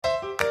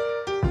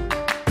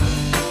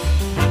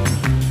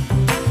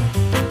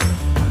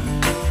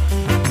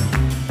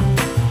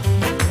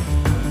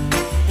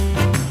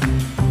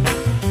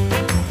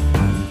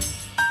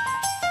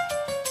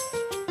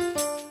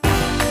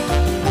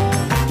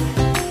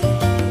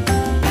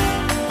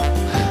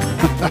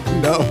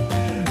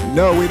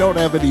No, we don't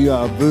have any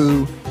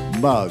Voo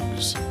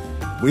mugs.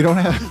 We don't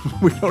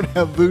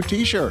have Voo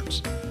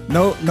T-shirts.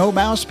 No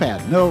mouse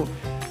pad. No,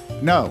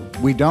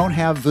 we don't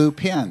have Voo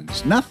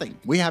pins. Nothing.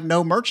 We have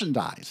no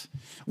merchandise.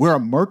 We're a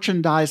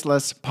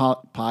merchandiseless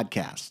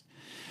podcast.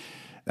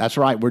 That's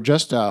right. We're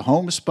just a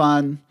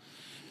homespun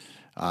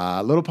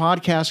little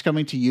podcast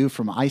coming to you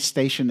from Ice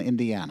Station,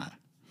 Indiana.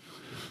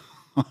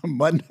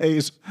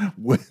 Mondays,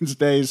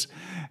 Wednesdays,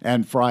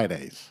 and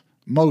Fridays.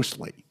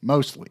 Mostly.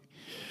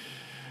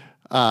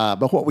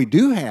 But what we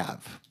do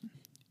have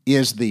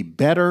is the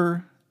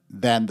better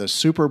than the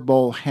Super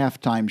Bowl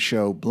halftime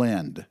show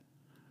blend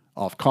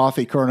of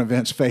coffee, current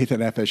events, faith,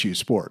 and FSU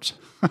sports.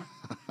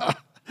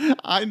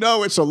 I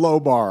know it's a low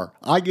bar.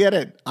 I get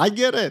it.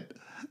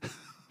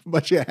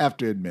 But you have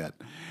to admit,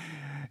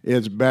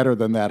 it's better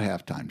than that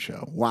halftime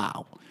show.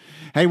 Wow.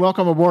 Hey,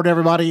 welcome aboard,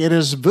 everybody. It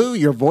is Voo,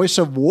 your voice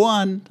of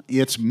one.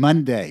 It's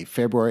Monday,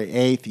 February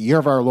 8th, year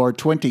of our Lord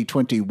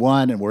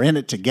 2021, and we're in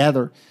it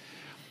together.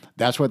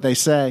 That's what they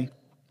say.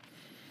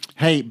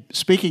 Hey,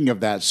 speaking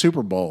of that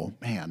Super Bowl,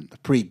 man, the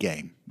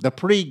pregame.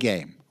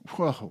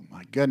 Whoa,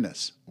 my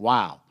goodness.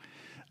 Wow.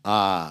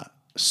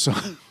 So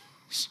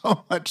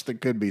much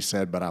that could be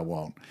said, but I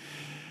won't.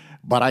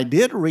 But I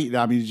did read.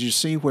 I mean, did you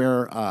see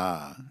where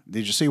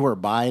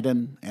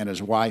Biden and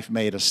his wife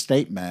made a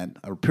statement,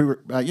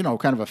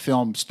 kind of a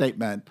film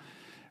statement,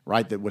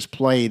 right? That was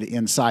played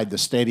inside the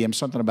stadium,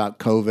 something about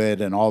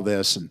COVID and all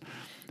this. And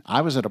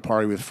I was at a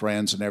party with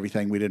friends and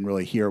everything. We didn't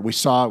really hear it. We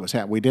saw it was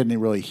happening. We didn't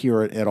really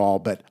hear it at all.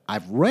 But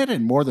I've read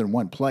in more than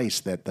one place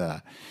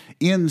that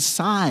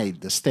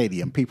inside the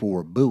stadium, people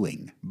were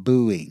booing.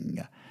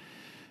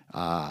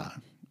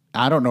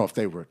 I don't know if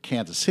they were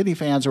Kansas City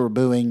fans who were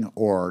booing,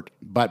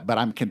 but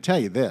I can tell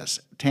you this: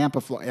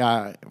 Tampa,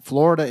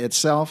 Florida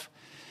itself,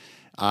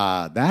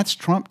 that's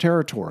Trump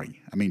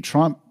territory. I mean,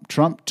 Trump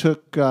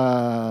took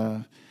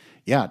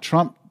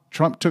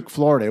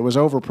Florida. It was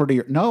over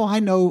pretty. No, I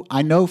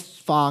know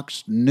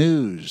Fox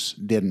News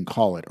didn't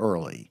call it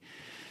early.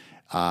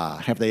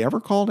 Have they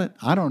ever called it?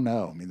 I don't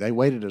know. I mean, they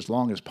waited as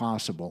long as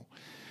possible,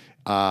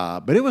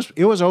 but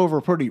it was over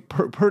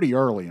pretty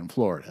early in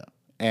Florida,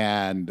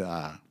 and.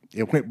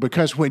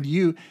 Because when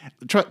you,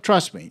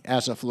 trust me,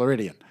 as a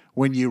Floridian,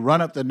 when you run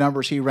up the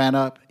numbers he ran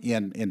up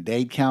in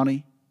Dade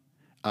County,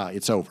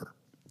 it's over.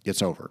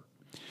 It's over.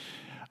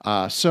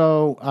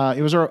 So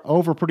it was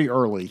over pretty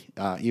early,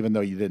 even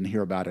though you didn't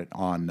hear about it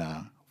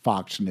on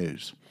Fox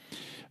News.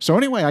 So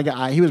anyway,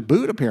 he was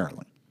booed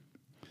apparently.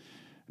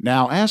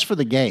 Now, as for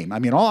the game, I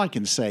mean, all I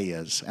can say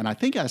is, and I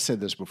think I said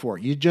this before,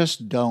 you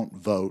just don't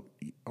vote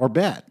or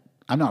bet.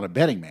 I'm not a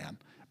betting man,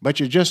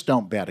 but you just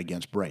don't bet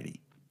against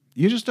Brady.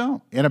 You just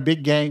don't. In a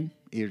big game,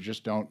 you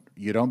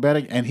don't bet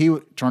it. And he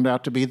turned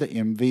out to be the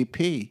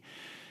MVP.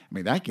 I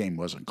mean, that game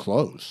wasn't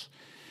close.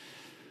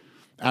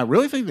 I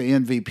really think the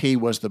MVP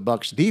was the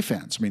Bucs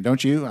defense. I mean,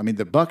 don't you? I mean,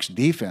 the Bucs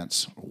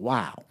defense,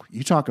 wow.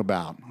 You talk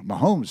about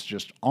Mahomes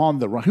just on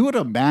the run. Who would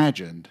have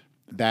imagined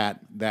that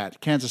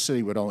Kansas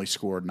City would only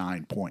score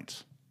 9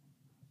 points?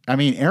 I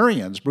mean,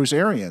 Bruce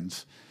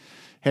Arians,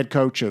 head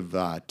coach of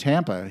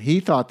Tampa, he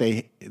thought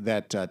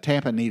that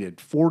Tampa needed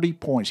 40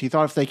 points. He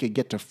thought if they could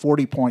get to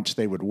 40 points,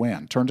 they would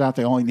win. Turns out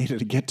they only needed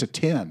to get to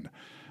 10.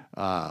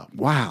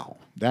 Wow,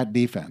 that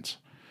defense.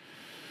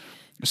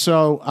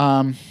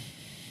 So,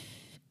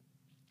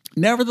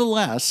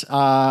 nevertheless,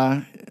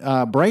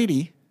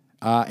 Brady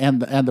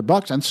and the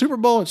Bucs and Super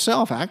Bowl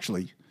itself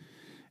actually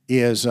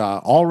is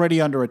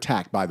already under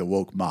attack by the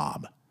woke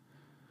mob.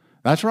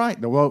 That's right.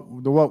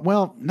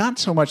 Well, not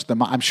so much the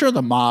mob. I'm sure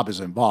the mob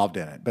is involved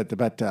in it, but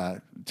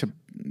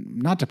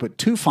not to put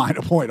too fine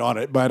a point on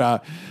it,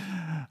 but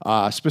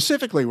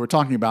specifically, we're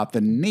talking about the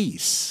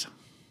niece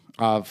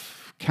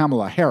of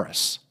Kamala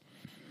Harris.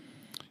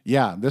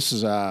 Yeah, this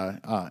is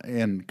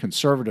in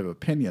conservative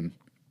opinion.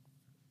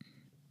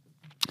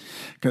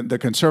 The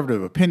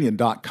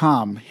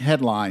conservativeopinion.com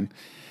headline: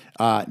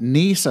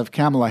 niece of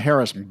Kamala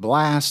Harris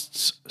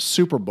blasts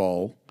Super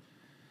Bowl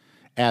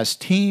as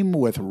team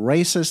with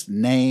racist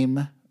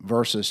name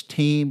versus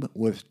team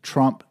with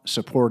Trump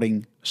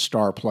supporting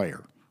star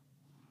player.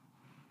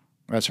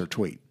 That's her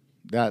tweet.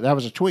 That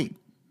was a tweet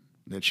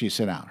that she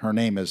sent out. Her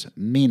name is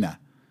Meena,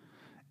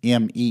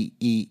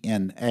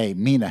 Meena,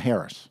 Meena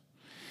Harris.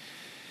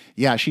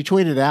 Yeah, she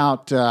tweeted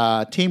out,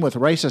 team with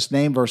racist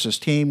name versus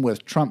team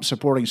with Trump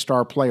supporting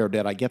star player.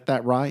 Did I get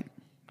that right?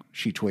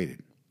 She tweeted.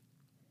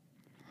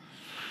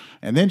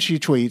 And then she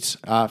tweets,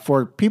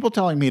 for people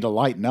telling me to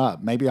lighten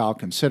up, maybe I'll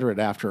consider it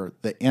after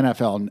the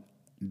NFL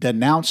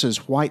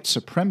denounces white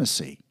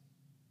supremacy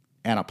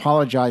and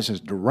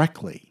apologizes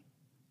directly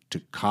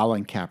to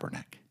Colin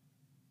Kaepernick.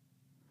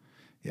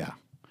 Yeah.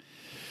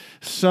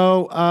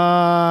 So,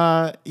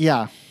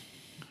 yeah.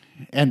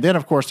 And then,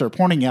 of course, they're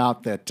pointing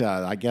out that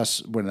I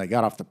guess when they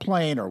got off the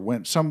plane or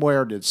went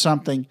somewhere, did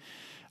something,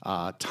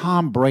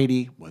 Tom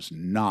Brady was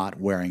not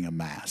wearing a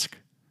mask.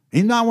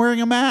 He's not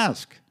wearing a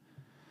mask.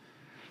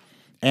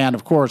 And,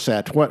 of course,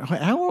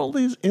 how old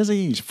is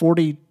he? He's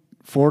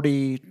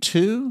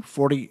 42,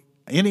 40.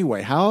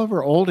 Anyway,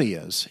 however old he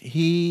is,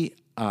 he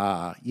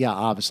yeah,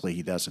 obviously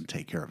he doesn't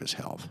take care of his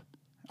health.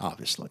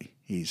 Obviously.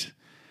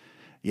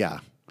 Yeah.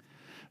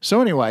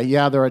 So anyway,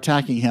 yeah, they're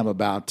attacking him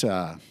about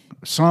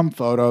some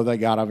photo they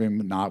got of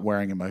him not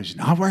wearing he's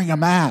not wearing a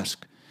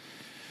mask.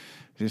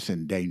 Just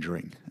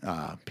endangering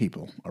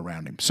people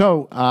around him.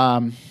 So,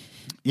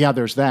 yeah,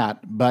 there's that.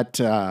 But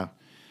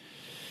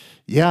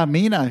yeah,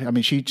 Mina. I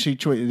mean, she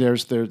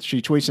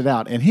tweets it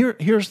out, and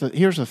here's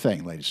the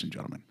thing, ladies and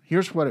gentlemen.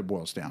 Here's what it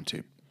boils down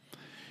to.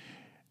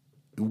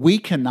 We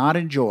cannot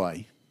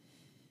enjoy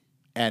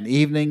an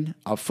evening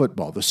of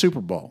football, the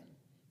Super Bowl,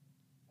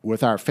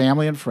 with our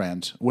family and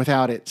friends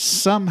without it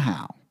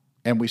somehow,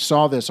 and we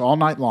saw this all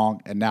night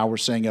long, and now we're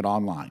seeing it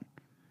online,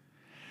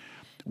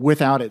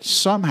 without it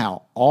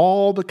somehow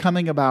all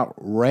becoming about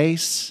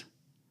race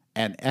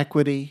and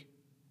equity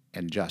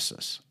and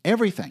justice.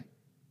 Everything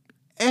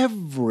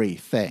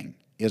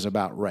is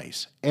about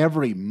race.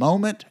 Every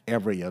moment,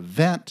 every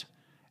event,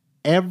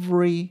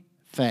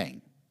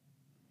 everything.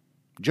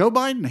 Joe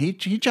Biden, he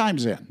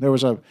chimes in. There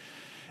was a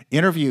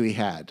interview he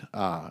had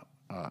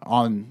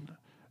on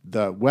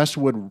the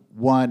Westwood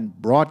One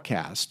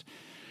broadcast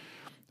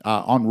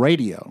on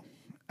radio.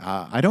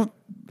 The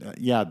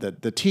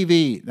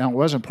TV, now it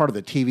wasn't part of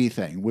the TV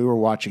thing. We were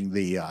watching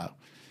the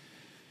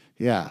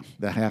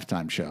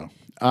halftime show.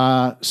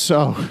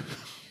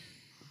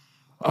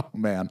 Oh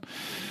man.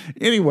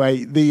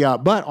 Anyway,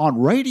 but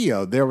on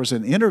radio, there was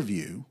an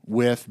interview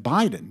with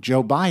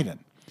Joe Biden.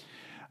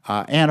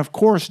 And of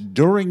course,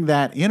 during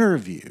that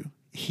interview,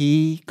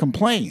 he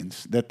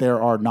complains that there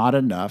are not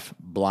enough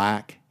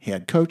black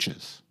head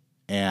coaches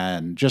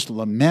and just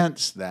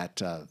laments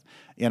that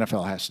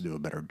NFL has to do a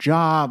better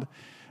job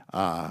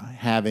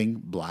having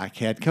black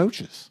head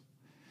coaches.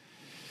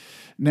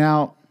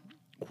 Now,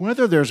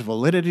 whether there's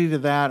validity to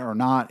that or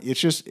not, it's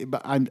just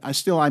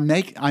I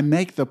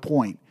make the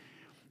point.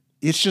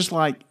 It's just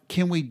like,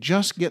 can we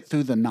just get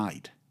through the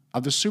night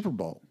of the Super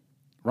Bowl,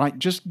 right?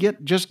 Just get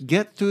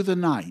through the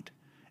night,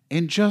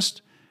 and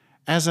just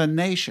as a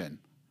nation,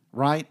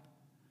 right?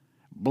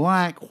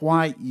 Black,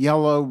 white,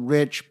 yellow,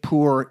 rich,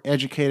 poor,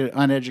 educated,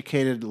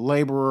 uneducated,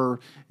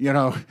 laborer,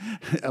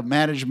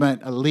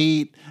 management,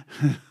 elite,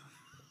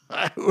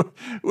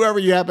 whoever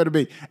you happen to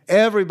be,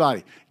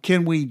 everybody,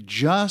 can we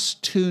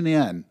just tune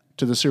in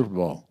to the Super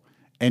Bowl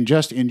and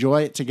just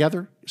enjoy it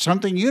together?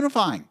 Something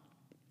unifying,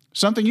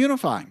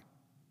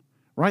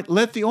 right?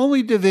 Let the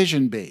only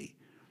division be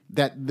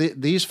that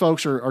these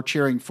folks are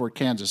cheering for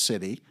Kansas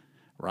City,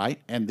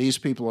 right? And these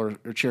people are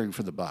cheering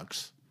for the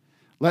Bucks.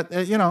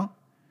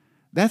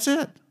 That's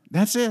it.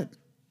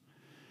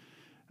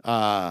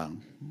 But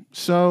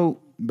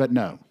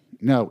no,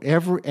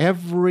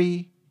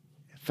 everything.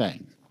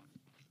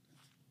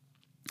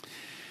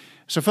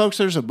 So, folks,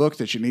 there's a book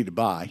that you need to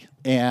buy,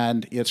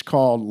 and it's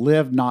called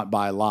Live Not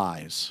by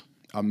Lies,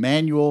 A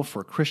Manual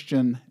for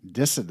Christian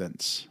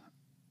Dissidents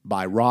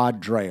by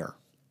Rod Dreher.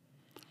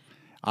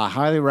 I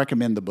highly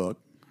recommend the book.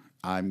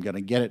 I'm going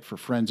to get it for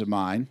friends of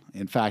mine.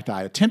 In fact,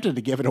 I attempted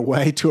to give it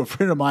away to a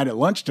friend of mine at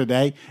lunch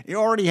today. He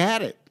already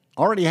had it.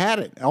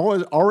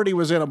 Already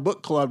was in a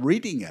book club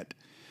reading it.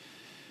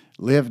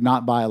 Live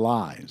Not by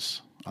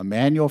Lies, A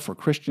Manual for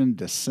Christian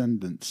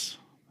Dissidents.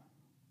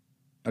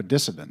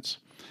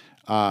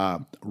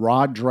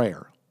 Rod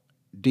Dreher,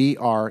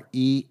 Dreher.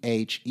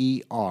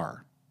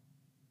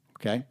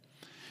 Okay?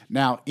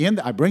 Now,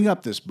 I bring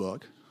up this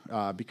book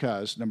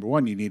because, number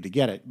one, you need to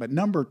get it. But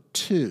number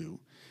two,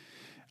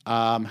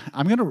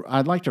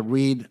 I'd like to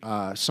read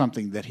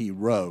something that he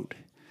wrote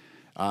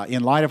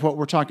in light of what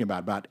we're talking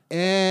about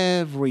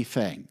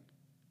everything,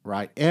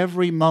 right?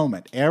 Every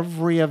moment,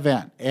 every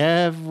event,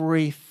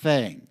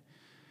 everything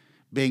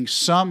being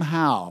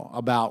somehow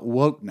about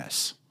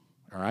wokeness,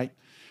 all right?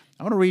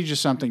 I want to read you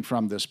something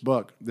from this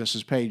book. This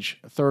is page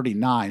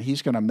 39.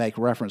 He's going to make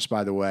reference,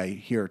 by the way,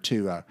 here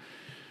to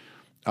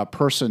a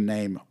person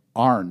named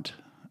Arendt,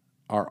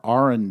 or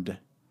Arendt.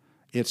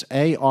 It's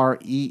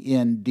Arendt.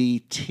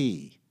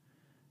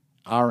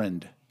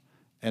 Arendt.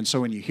 And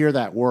so when you hear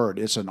that word,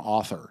 it's an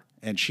author.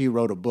 And she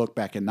wrote a book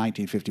back in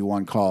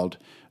 1951 called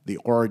The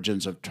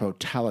Origins of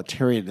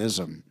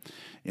Totalitarianism,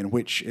 in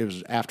which it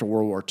was after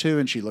World War II,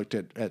 and she looked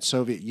at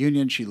Soviet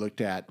Union. She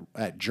looked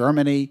at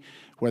Germany,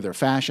 whether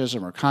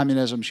fascism or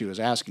communism. She was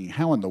asking,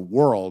 how in the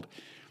world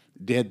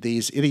did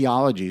these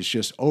ideologies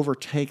just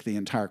overtake the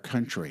entire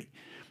country?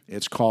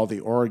 It's called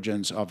The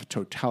Origins of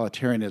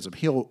Totalitarianism.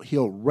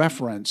 He'll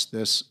reference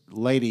this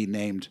lady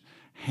named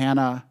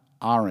Hannah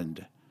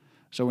Arendt.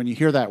 So when you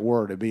hear that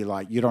word, it'd be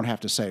like, you don't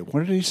have to say,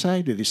 what did he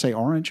say? Did he say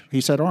orange?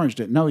 He said orange.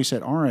 No, he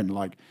said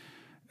Arendt.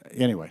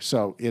 Anyway,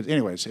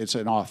 it's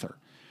an author.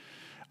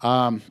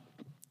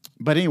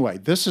 But anyway,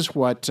 this is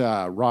what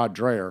Rod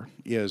Dreher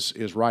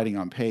is writing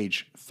on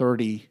page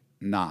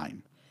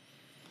 39.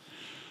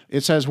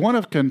 It says, one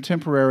of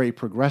contemporary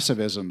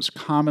progressivism's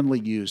commonly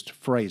used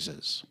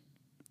phrases,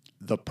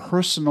 the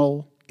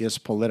personal is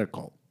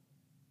political,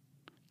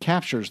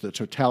 captures the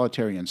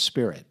totalitarian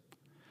spirit,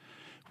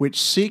 which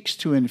seeks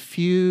to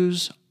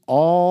infuse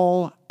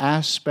all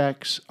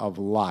aspects of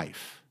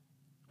life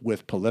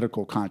with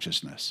political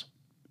consciousness.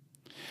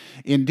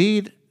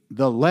 Indeed,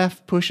 the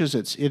left pushes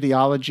its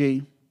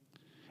ideology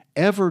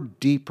ever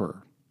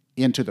deeper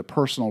into the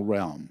personal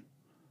realm,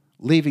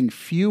 leaving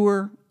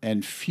fewer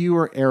and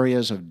fewer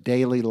areas of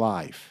daily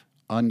life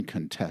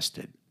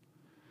uncontested.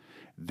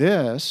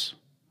 This,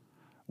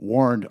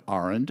 warned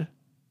Arendt,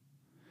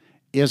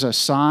 is a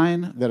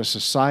sign that a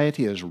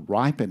society is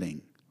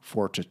ripening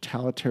for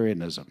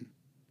totalitarianism,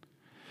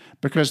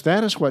 because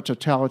that is what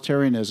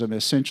totalitarianism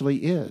essentially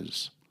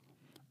is: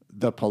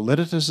 the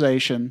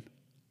politicization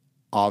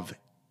of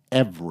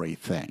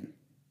everything,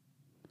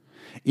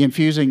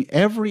 infusing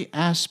every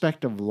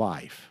aspect of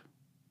life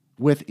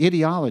with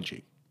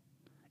ideology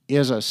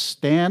is a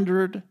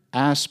standard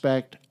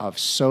aspect of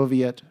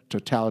Soviet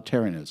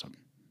totalitarianism.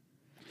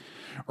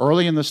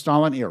 Early in the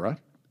Stalin era,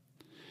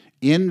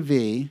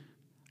 N.V.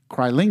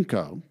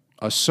 Krylenko,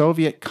 a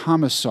Soviet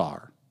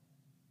commissar,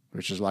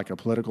 which is like a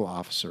political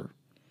officer,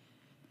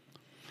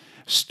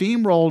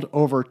 steamrolled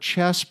over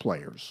chess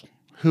players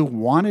who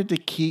wanted to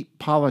keep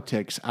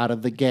politics out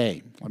of the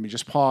game. Let me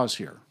just pause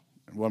here.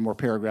 One more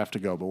paragraph to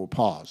go, but we'll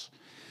pause.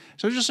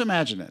 So just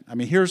imagine it. I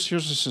mean, here's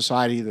a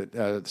society that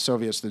the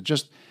Soviets that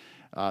just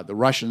the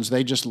Russians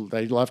they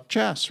love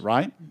chess,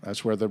 right?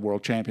 That's where the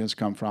world champions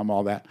come from,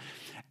 all that,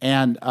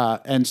 and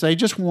so they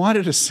just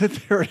wanted to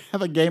sit there and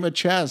have a game of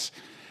chess,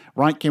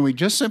 right? Can we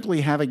just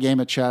simply have a game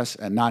of chess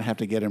and not have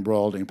to get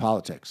embroiled in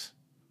politics,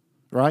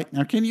 right?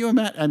 Now, can you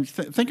imagine? And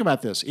think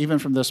about this, even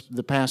from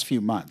the past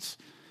few months,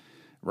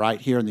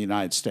 right here in the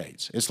United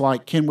States. It's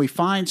like, can we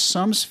find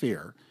some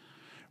sphere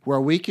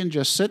where we can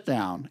just sit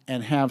down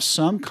and have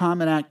some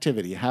common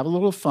activity, have a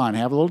little fun,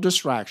 have a little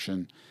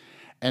distraction,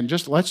 and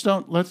just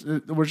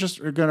we're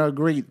just going to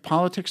agree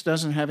politics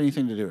doesn't have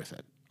anything to do with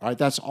it. All right,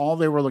 that's all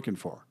they were looking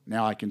for.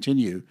 Now I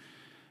continue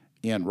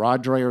in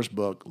Rod Dreher's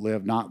book,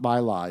 Live Not by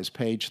Lies,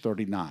 page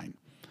 39.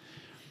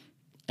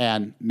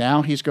 And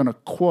now he's going to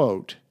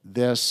quote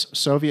this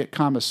Soviet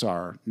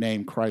commissar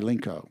named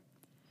Krylenko.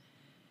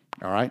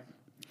 All right?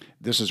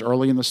 This is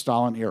early in the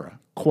Stalin era.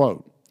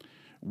 Quote,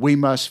 "We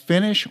must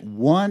finish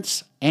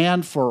once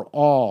and for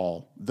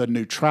all the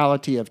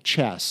neutrality of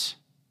chess,"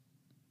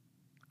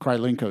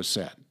 Krylenko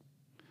said.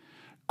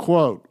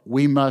 Quote,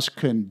 "We must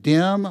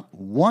condemn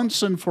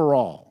once and for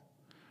all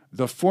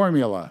the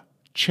formula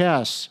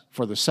chess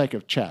for the sake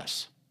of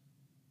chess,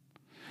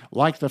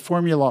 like the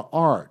formula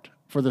art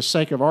for the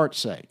sake of art's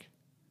sake.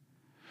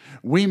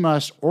 We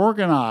must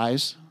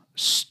organize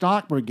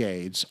stock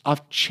brigades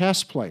of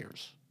chess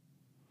players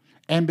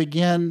and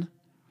begin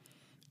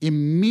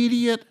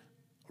immediate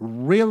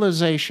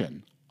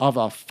realization of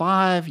a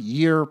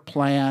 5-year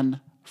plan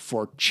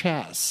for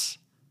chess,"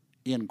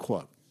 end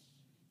quote.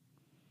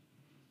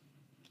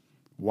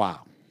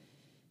 Wow.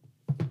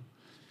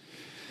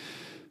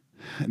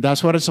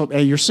 That's what it's,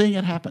 and you're seeing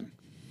it happen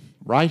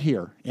right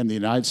here in the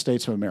United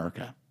States of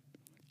America.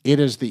 It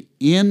is the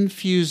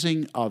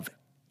infusing of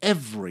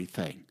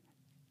everything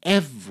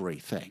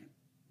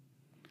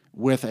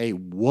with a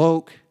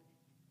woke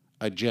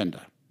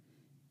agenda,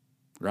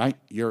 right?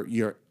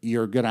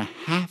 You're going to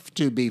have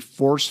to be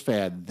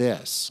force-fed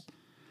this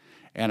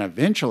and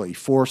eventually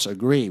force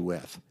agree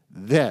with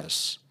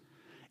this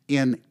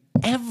in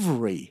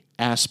every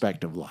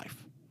aspect of life.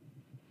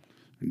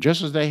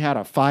 Just as they had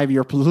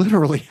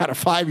literally had a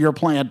 5-year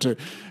plan to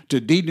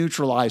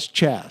deneutralize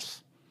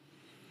chess.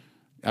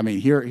 I mean,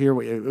 here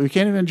we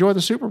can't even enjoy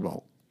the Super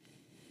Bowl.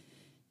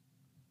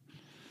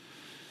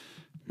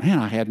 Man,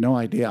 I had no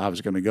idea I was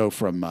going to go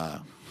from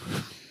I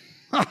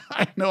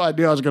had no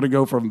idea I was going to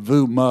go from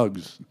VU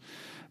mugs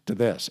to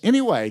this.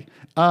 Anyway,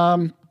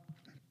 so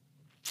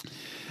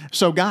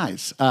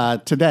guys,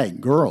 today,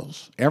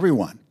 girls,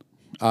 everyone,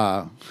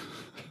 all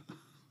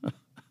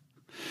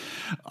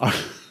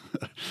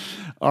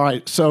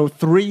right, so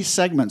 3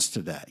 segments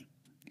today.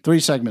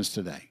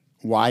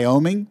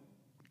 Wyoming,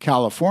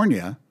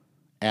 California,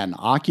 and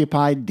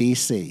occupied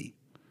D.C.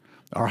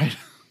 All right?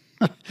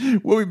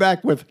 We'll be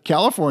back with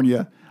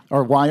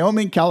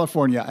Wyoming,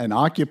 California, and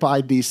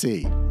occupied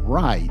D.C.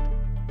 right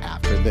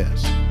after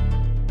this.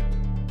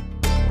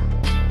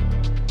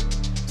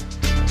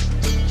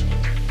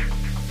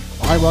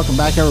 All right, welcome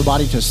back,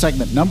 everybody, to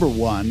segment number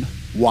 1,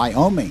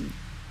 Wyoming.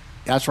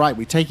 That's right,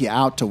 we take you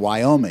out to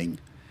Wyoming.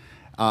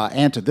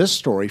 And to this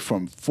story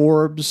from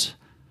Forbes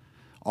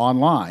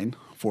online,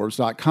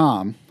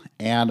 Forbes.com,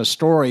 and a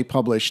story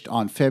published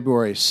on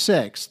February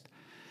 6th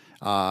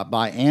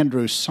by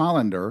Andrew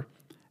Solander.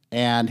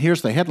 And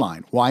here's the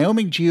headline: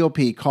 Wyoming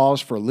GOP calls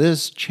for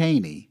Liz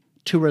Cheney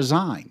to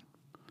resign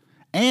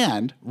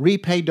and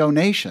repay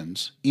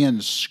donations in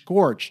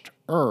scorched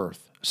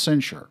earth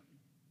censure.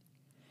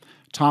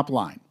 Top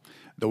line: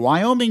 the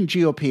Wyoming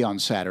GOP on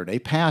Saturday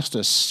passed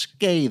a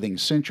scathing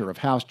censure of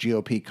House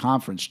GOP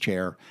Conference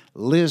Chair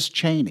Liz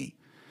Cheney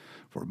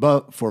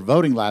for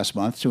voting last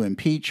month to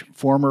impeach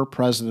former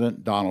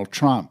President Donald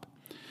Trump,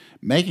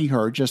 making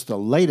her just the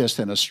latest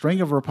in a string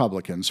of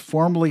Republicans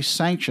formally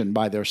sanctioned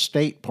by their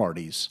state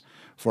parties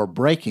for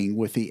breaking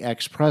with the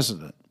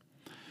ex-president.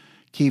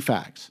 Key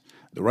facts: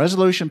 the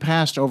resolution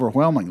passed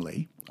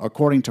overwhelmingly,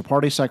 according to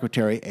Party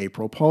Secretary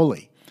April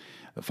Poley.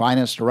 the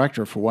finance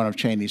director for one of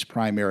Cheney's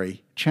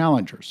primary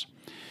challengers,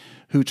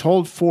 who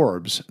told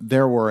Forbes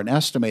there were an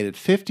estimated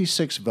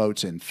 56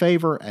 votes in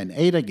favor and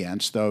 8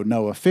 against, though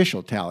no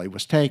official tally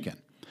was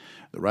taken.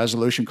 The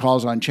resolution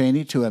calls on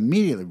Cheney to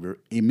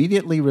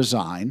immediately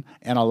resign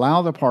and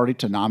allow the party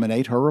to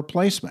nominate her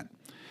replacement,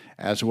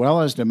 as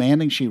well as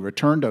demanding she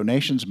return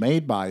donations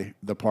made by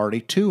the party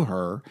to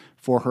her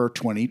for her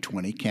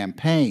 2020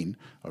 campaign,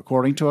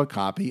 according to a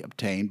copy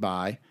obtained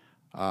by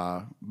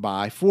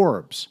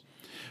Forbes.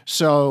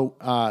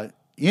 So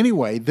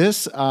anyway,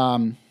 this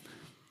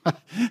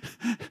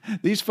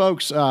these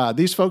folks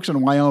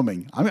in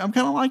Wyoming, I'm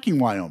kind of liking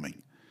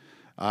Wyoming.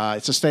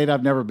 It's a state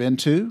I've never been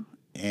to,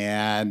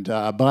 and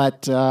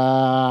but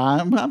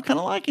I'm kind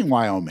of liking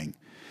Wyoming.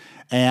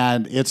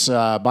 And it's,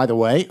 by the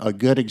way, a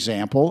good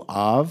example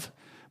of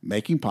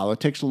making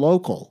politics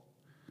local.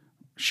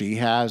 She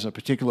has a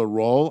particular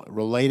role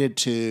related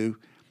to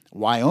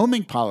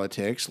Wyoming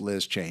politics,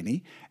 Liz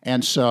Cheney,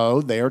 and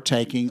so they are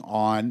taking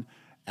on,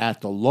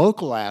 at the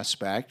local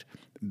aspect,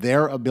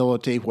 their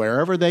ability,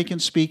 wherever they can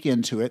speak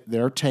into it,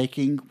 they're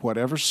taking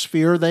whatever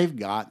sphere they've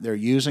got, they're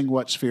using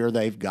what sphere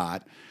they've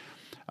got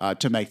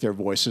to make their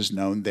voices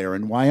known there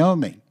in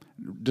Wyoming.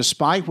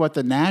 Despite what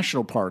the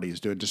national party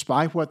is doing,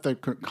 despite what the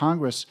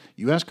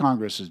U.S.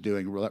 Congress is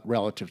doing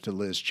relative to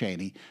Liz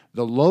Cheney,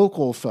 the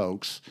local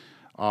folks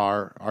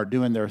are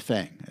doing their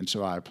thing, and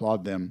so I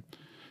applaud them.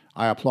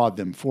 I applaud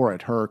them for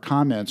it. Her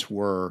comments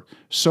were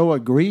so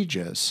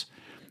egregious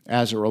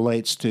as it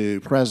relates to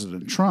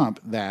President Trump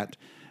that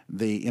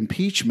the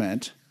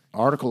impeachment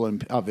article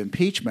of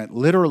impeachment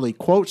literally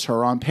quotes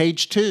her on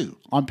page 2.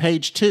 On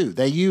page 2,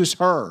 they use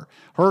her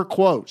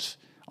quotes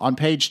on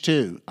page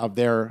 2 of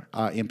their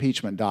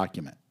impeachment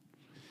document.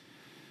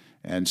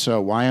 And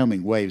so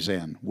Wyoming waves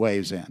in.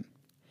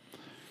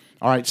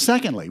 All right,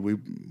 secondly,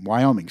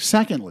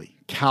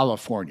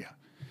 California.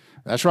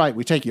 That's right,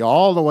 we take you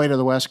all the way to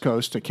the West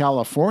Coast to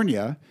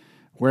California,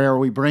 where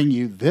we bring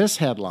you this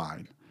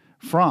headline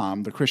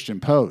from the Christian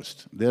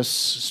Post. This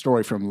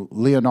story from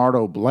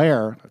Leonardo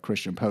Blair, a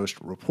Christian Post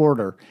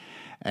reporter,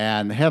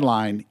 and the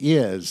headline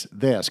is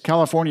this: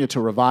 California to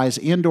revise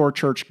indoor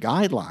church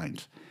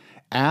guidelines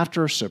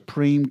after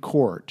Supreme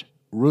Court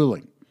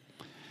ruling.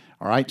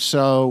 All right,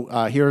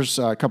 so here's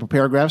a couple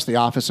paragraphs. The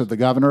office of the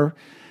governor,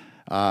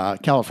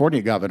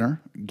 California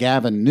Governor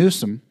Gavin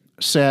Newsom,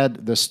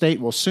 said the state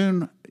will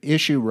soon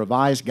issue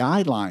revised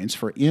guidelines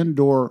for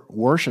indoor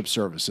worship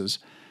services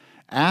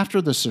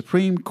after the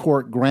Supreme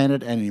Court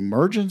granted an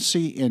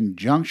emergency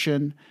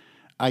injunction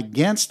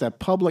against a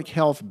public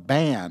health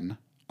ban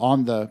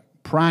on the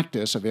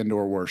practice of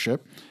indoor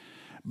worship,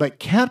 but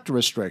kept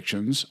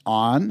restrictions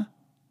on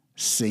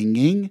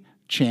singing,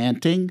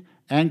 chanting,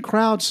 and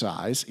crowd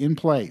size in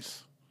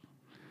place.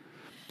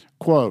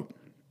 Quote,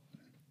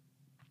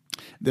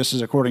 this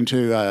is according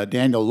to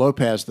Daniel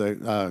Lopez,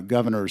 the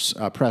governor's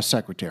press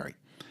secretary.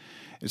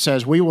 It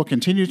says, we will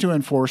continue to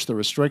enforce the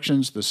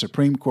restrictions the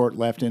Supreme Court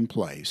left in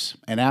place,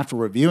 and after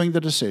reviewing the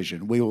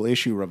decision, we will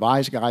issue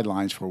revised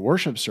guidelines for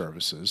worship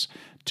services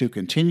to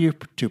continue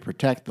to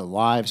protect the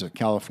lives of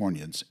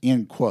Californians,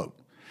 end quote.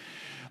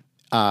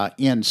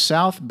 In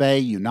South Bay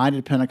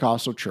United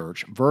Pentecostal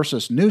Church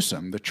versus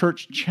Newsom, the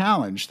church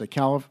challenged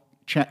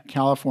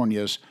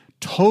California's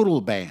total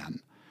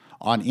ban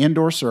on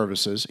indoor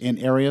services in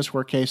areas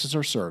where cases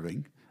are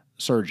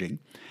surging,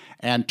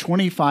 and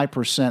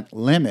 25%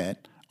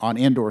 limit on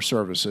indoor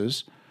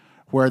services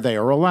where they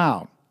are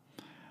allowed,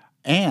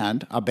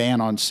 and a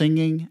ban on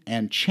singing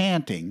and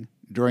chanting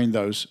during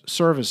those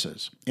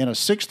services. In a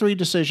 6-3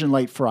 decision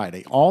late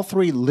Friday, all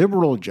 3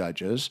 liberal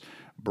judges,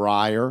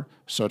 Breyer,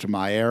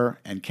 Sotomayor,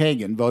 and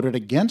Kagan, voted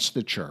against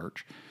the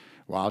church,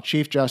 while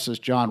Chief Justice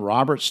John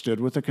Roberts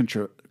stood with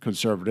the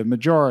conservative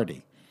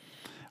majority.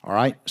 All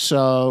right,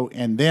 so,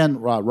 and then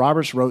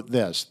Roberts wrote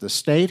this: the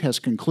state has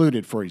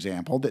concluded, for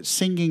example, that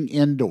singing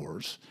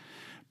indoors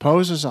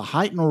poses a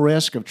heightened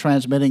risk of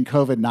transmitting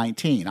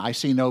COVID-19. I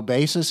see no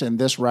basis in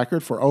this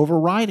record for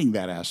overriding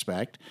that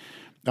aspect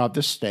of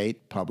the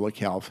state public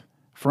health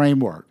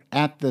framework.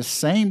 At the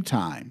same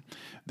time,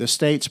 the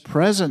state's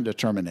present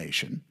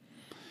determination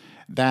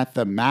that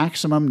the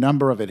maximum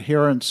number of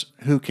adherents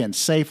who can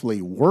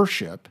safely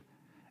worship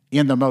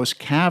in the most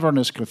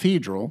cavernous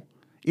cathedral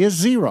is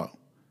 0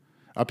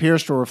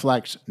 appears to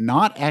reflect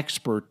not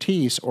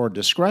expertise or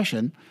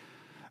discretion,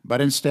 but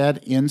instead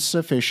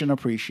insufficient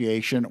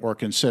appreciation or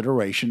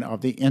consideration of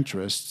the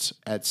interests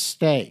at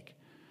stake.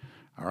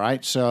 All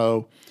right,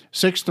 so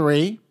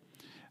 6-3,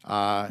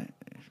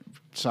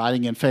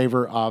 siding in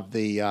favor of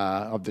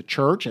the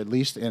church, at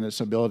least in its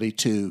ability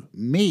to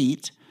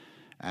meet,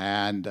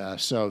 and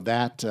so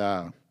that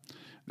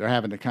they're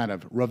having to kind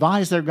of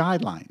revise their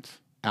guidelines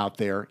out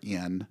there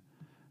in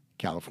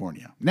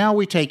California. Now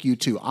we take you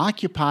to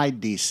Occupy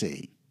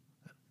D.C.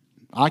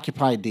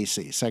 Occupy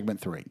D.C., segment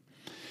 3.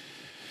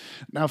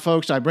 Now,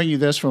 folks, I bring you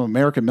this from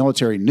American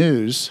Military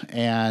News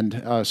and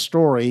a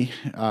story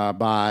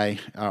by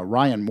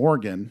Ryan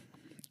Morgan.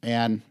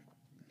 And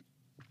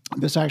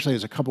This actually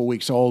is a couple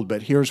weeks old,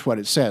 but here's what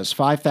it says.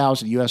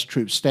 5,000 U.S.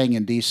 troops staying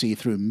in D.C.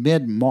 through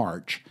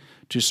mid-March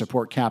to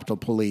support Capitol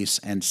Police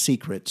and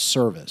Secret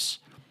Service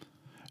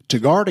to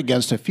guard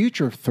against a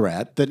future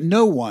threat that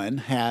no one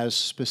has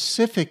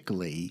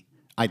specifically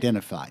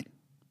identified.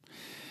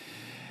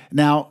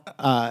 Now,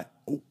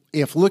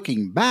 if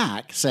looking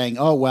back, saying,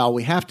 oh, well,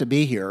 we have to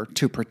be here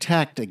to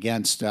protect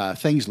against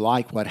things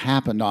like what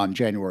happened on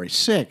January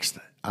 6th,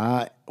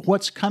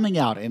 what's coming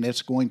out, and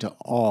it's going to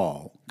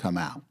all come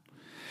out.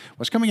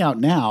 What's coming out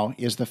now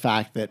is the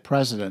fact that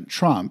President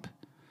Trump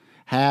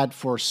had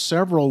for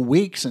several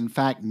weeks, in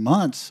fact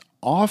months,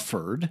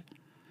 offered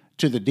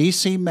to the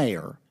D.C.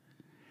 mayor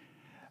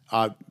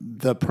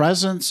the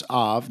presence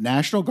of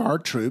National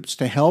Guard troops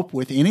to help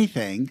with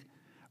anything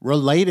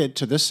related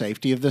to the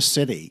safety of the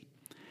city,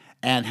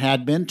 and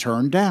had been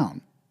turned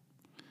down.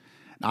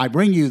 Now, I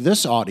bring you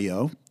this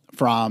audio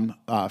from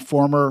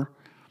former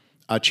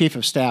Chief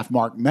of Staff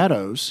Mark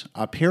Meadows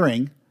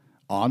appearing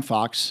on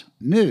Fox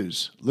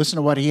News. Listen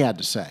to what he had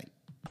to say.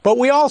 But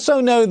we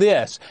also know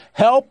this.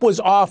 Help was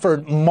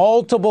offered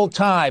multiple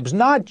times,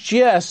 not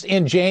just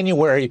in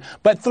January,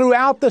 but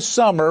throughout the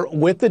summer,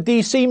 with the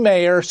D.C.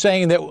 mayor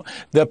saying that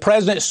the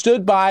president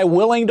stood by,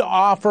 willing to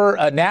offer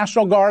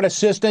National Guard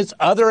assistance,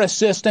 other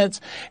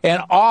assistance,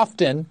 and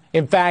often,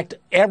 in fact,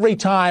 every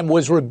time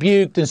was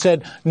rebuked and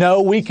said,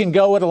 no, we can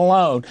go it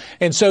alone.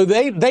 And so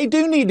they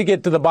do need to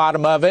get to the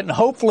bottom of it, and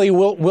hopefully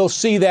we'll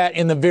see that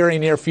in the very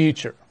near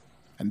future.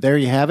 And there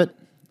you have it.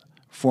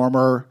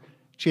 Former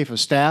Chief of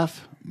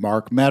Staff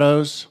Mark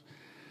Meadows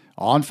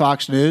on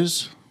Fox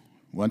News.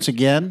 Once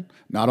again,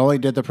 not only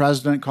did the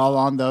president call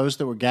on those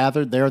that were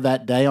gathered there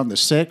that day on the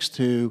 6th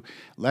to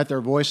let their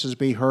voices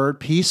be heard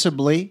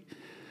peaceably,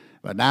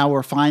 but now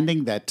we're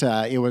finding that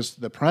it was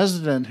the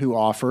president who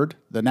offered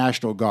the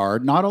National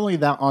Guard, not only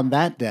that on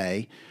that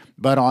day,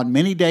 but on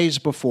many days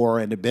before,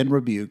 and had been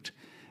rebuked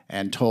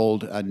and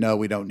told, no,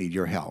 we don't need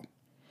your help.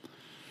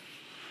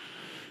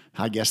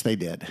 I guess they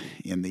did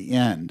in the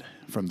end,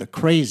 from the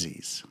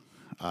crazies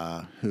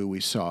who we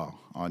saw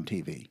on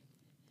TV.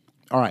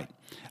 All right.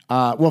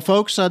 Well,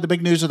 folks, the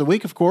big news of the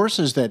week, of course,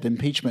 is that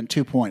impeachment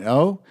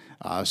 2.0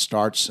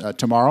 starts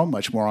tomorrow.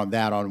 Much more on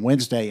that on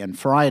Wednesday and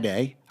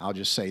Friday. I'll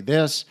just say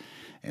this,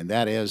 and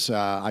that is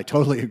I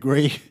totally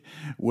agree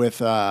with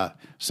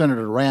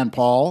Senator Rand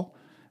Paul,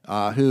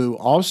 who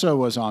also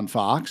was on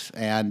Fox,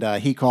 and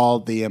he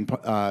called the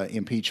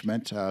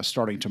impeachment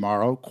starting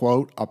tomorrow,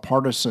 quote, a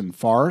partisan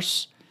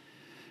farce.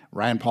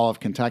 Rand Paul of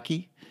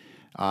Kentucky.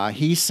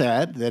 He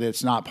said that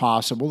it's not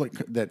possible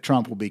that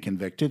Trump will be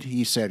convicted.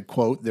 He said,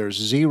 quote, there's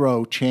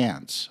zero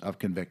chance of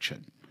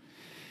conviction.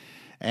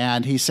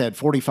 And he said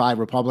 45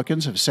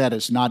 Republicans have said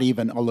it's not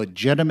even a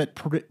legitimate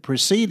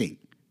proceeding.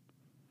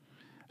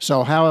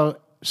 So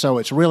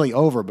it's really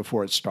over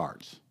before it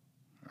starts.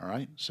 All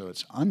right? So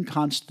it's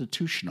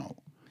unconstitutional.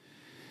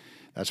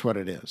 That's what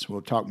it is.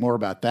 We'll talk more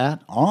about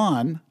that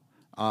on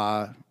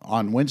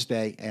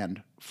Wednesday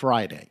and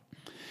Friday.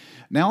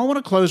 Now, I want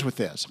to close with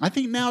this. I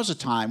think now is a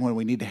time when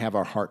we need to have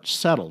our hearts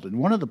settled. And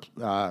one of the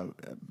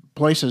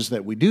places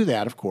that we do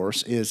that, of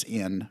course, is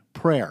in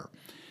prayer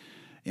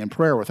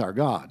with our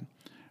God,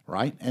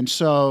 right? And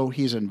so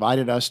he's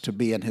invited us to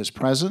be in his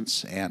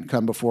presence and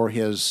come before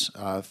his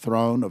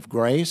throne of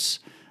grace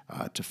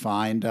to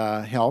find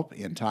help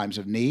in times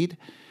of need.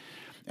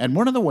 And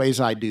one of the ways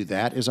I do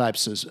that is I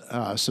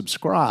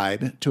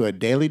subscribe to a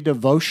daily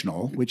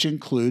devotional, which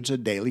includes a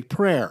daily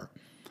prayer.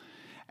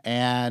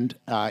 And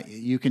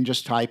you can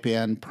just type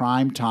in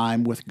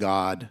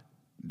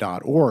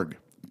primetimewithgod.org,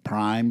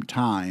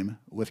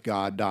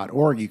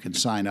 primetimewithgod.org. You can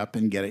sign up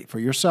and get it for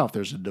yourself.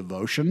 There's a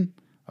devotion,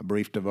 a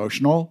brief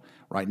devotional.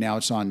 Right now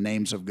it's on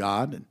names of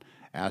God and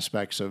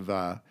aspects of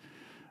the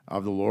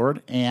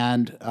Lord.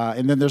 And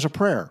then there's a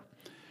prayer.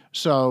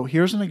 So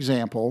here's an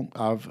example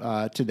of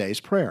today's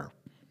prayer.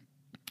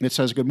 It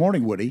says, good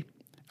morning, Woody.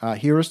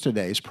 Here is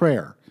today's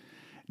prayer.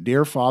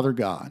 Dear Father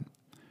God,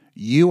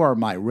 you are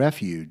my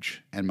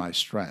refuge and my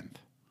strength.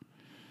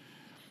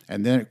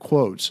 And then it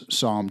quotes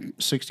Psalm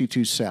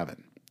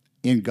 62:7.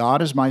 In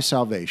God is my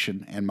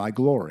salvation and my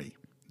glory,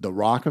 the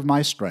rock of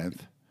my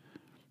strength,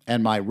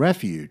 and my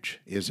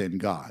refuge is in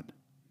God.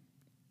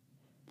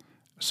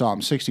 Psalm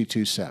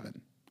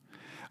 62:7.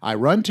 I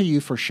run to you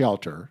for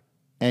shelter,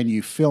 and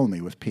you fill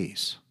me with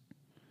peace.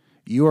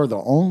 You are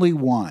the only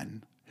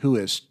one who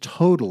is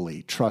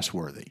totally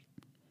trustworthy.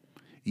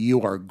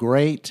 You are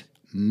great,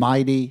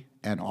 mighty,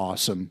 and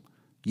awesome.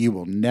 You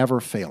will never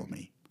fail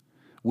me.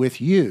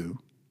 With you,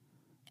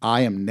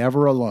 I am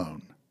never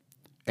alone,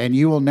 and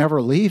you will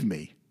never leave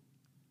me.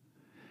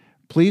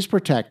 Please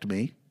protect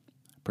me,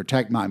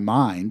 protect my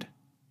mind,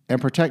 and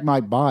protect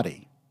my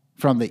body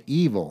from the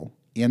evil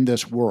in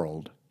this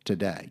world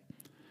today.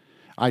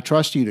 I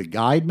trust you to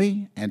guide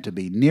me and to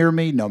be near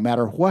me no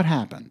matter what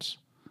happens.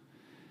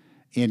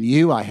 In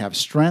you, I have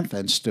strength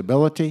and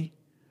stability.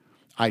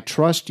 I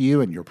trust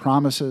you and your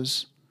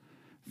promises.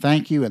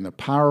 Thank you. In the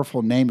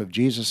powerful name of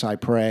Jesus, I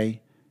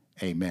pray.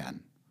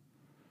 Amen.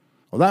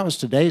 Well, that was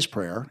today's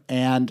prayer,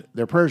 and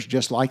their prayers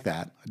just like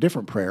that, a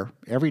different prayer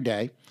every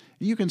day.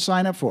 you can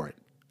sign up for it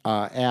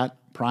at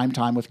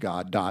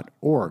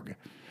primetimewithgod.org.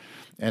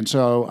 And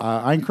so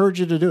I encourage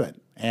you to do it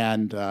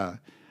and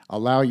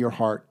allow your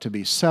heart to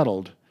be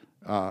settled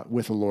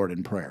with the Lord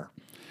in prayer.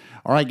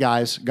 All right,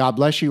 guys, God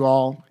bless you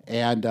all.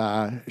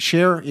 And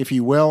share, if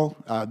you will,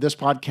 this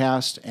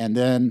podcast, and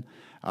then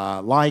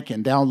like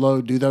and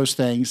download, do those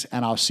things.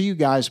 And I'll see you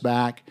guys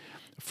back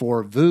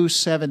for VU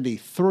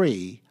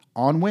 73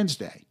 on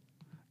Wednesday.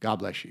 God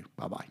bless you.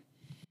 Bye-bye.